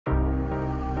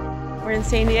We're in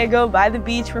San Diego by the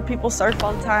beach where people surf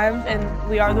all the time, and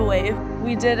we are the wave.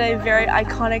 We did a very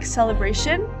iconic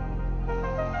celebration.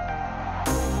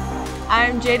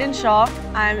 I'm Jaedyn Shaw.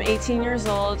 I'm 18 years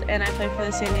old, and I play for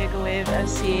the San Diego Wave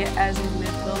FC as a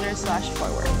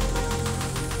midfielder/forward.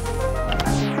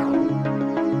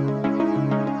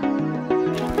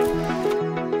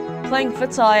 Playing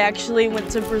futsal, I actually went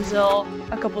to Brazil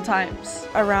a couple times,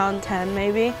 around 10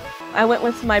 maybe. I went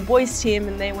with my boys team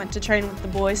and they went to train with the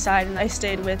boys side, and I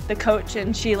stayed with the coach,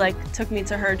 and she took me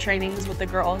to her trainings with the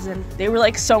girls, and they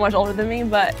were so much older than me,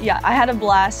 but yeah, I had a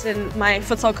blast, and my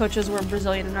futsal coaches were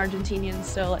Brazilian and Argentinian,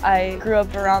 so I grew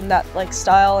up around that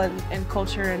style and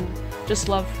culture and just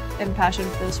love and passion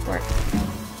for the sport.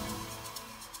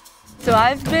 So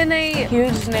I've been a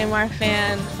huge Neymar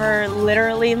fan for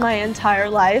literally my entire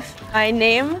life. My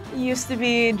name used to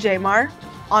be Jae-mar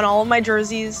on all of my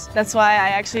jerseys. That's why I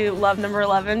actually love number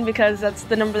 11, because that's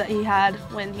the number that he had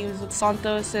when he was with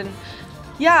Santos. And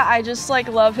yeah, I just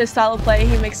love his style of play.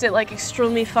 He makes it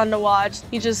extremely fun to watch.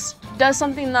 He just does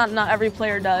something that not every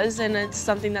player does, and it's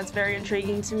something that's very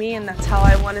intriguing to me, and that's how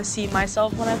I want to see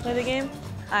myself when I play the game.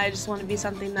 I just want to be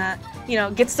something that,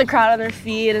 gets the crowd on their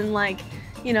feet and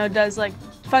does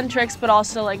fun tricks, but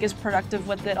also is productive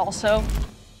with it also.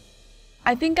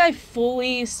 I think I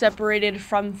fully separated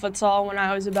from futsal when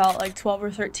I was about 12 or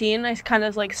 13. I kind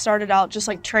of started out just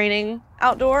training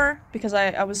outdoor because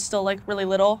I was still really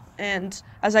little, and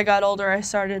as I got older I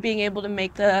started being able to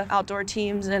make the outdoor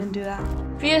teams and do that.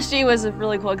 PSG was a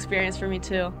really cool experience for me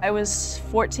too. I was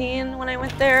 14 when I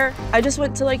went there. I just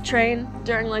went to train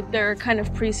during their kind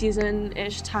of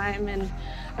preseason-ish time, and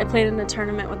I played in a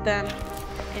tournament with them.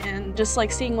 And just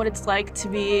seeing what it's like to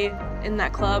be in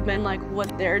that club and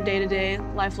what their day-to-day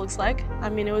life looks like. I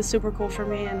mean, it was super cool for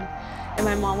me, and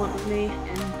my mom went with me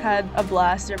and had a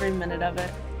blast every minute of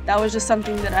it. That was just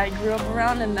something that I grew up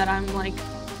around and that I'm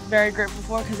very grateful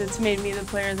for, because it's made me the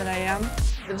player that I am.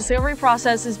 The discovery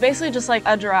process is basically just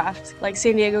a draft.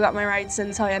 San Diego got my rights, and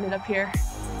that's how I ended up here.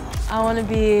 I want to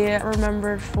be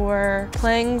remembered for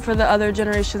playing for the other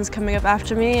generations coming up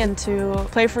after me, and to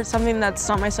play for something that's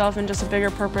not myself and just a bigger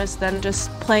purpose than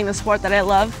just playing the sport that I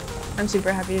love. I'm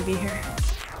super happy to be here.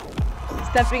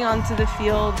 Stepping onto the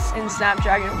fields in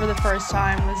Snapdragon for the first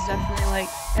time was definitely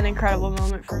an incredible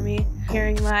moment for me.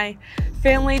 Hearing my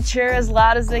family cheer as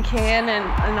loud as they can,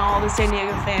 and all the San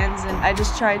Diego fans, and I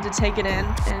just tried to take it in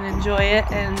and enjoy it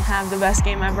and have the best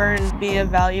game ever and be of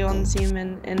value on the team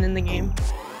and in the game.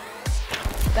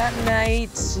 That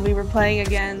night, we were playing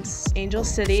against Angel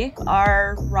City,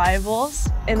 our rivals.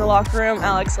 In the locker room,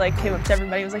 Alex came up to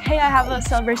everybody and was like, "Hey, I have a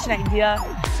celebration idea.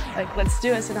 Let's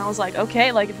do this." And I was like, "Okay,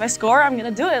 if I score, I'm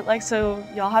gonna do it. So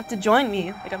y'all have to join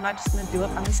me. I'm not just gonna do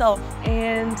it by myself."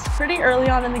 And pretty early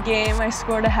on in the game, I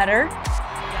scored a header.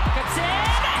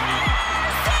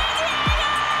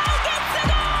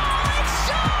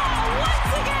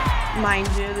 Mind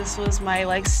you, this was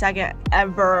my second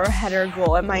ever header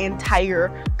goal in my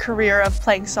entire career of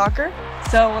playing soccer.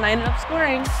 So when I ended up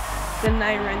scoring, then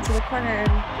I ran to the corner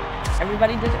and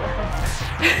everybody did it with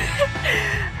me.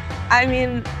 I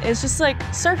mean, it's just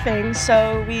surfing.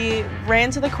 So we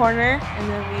ran to the corner, and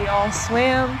then we all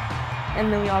swam,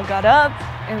 and then we all got up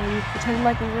and we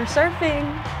pretended we were surfing.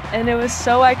 And it was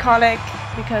so iconic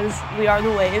because we are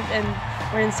the wave, and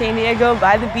we're in San Diego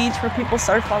by the beach where people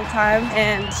surf all the time,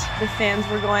 and the fans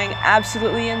were going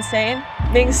absolutely insane.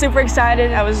 Being super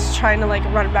excited, I was trying to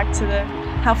run back to the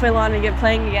halfway line and get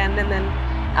playing again, and then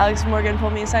Alex Morgan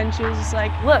pulled me aside and she was just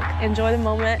like, "Look, enjoy the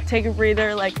moment, take a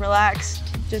breather, relax,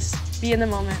 just be in the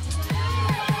moment."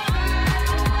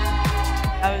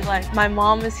 I was like, my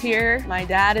mom is here, my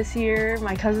dad is here,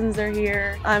 my cousins are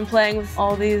here. I'm playing with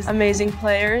all these amazing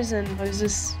players, and it was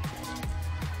just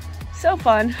so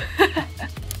fun.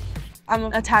 I'm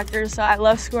an attacker, so I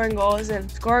love scoring goals, and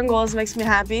scoring goals makes me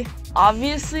happy.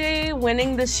 Obviously,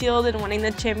 winning the Shield and winning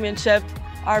the championship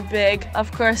are big.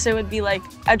 Of course, it would be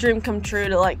a dream come true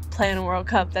to play in a World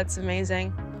Cup. That's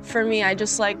amazing. For me, I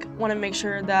just want to make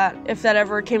sure that if that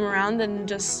ever came around, then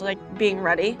just being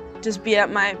ready. Just be at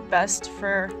my best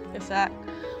for if that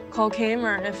call came,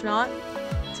 or if not,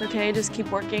 it's okay. Just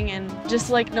keep working, and just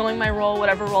knowing my role,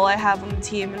 whatever role I have on the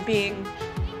team, and being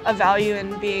a value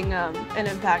and being an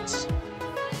impact.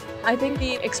 I think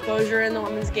the exposure in the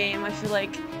women's game, I feel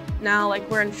now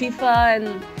we're in FIFA,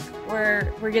 and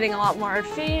we're getting a lot more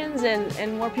fans,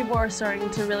 and more people are starting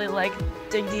to really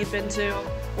dig deep into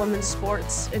women's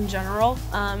sports in general.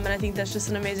 And I think that's just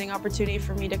an amazing opportunity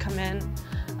for me to come in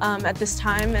at this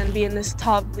time and be in this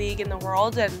top league in the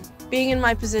world. And being in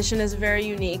my position is very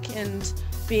unique, and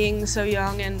being so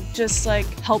young and just like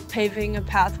help paving a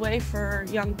pathway for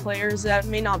young players that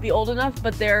may not be old enough,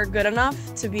 but they're good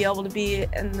enough to be able to be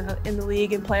in the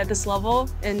league and play at this level,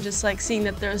 and just like seeing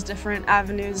that there's different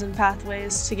avenues and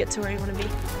pathways to get to where you want to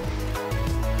be.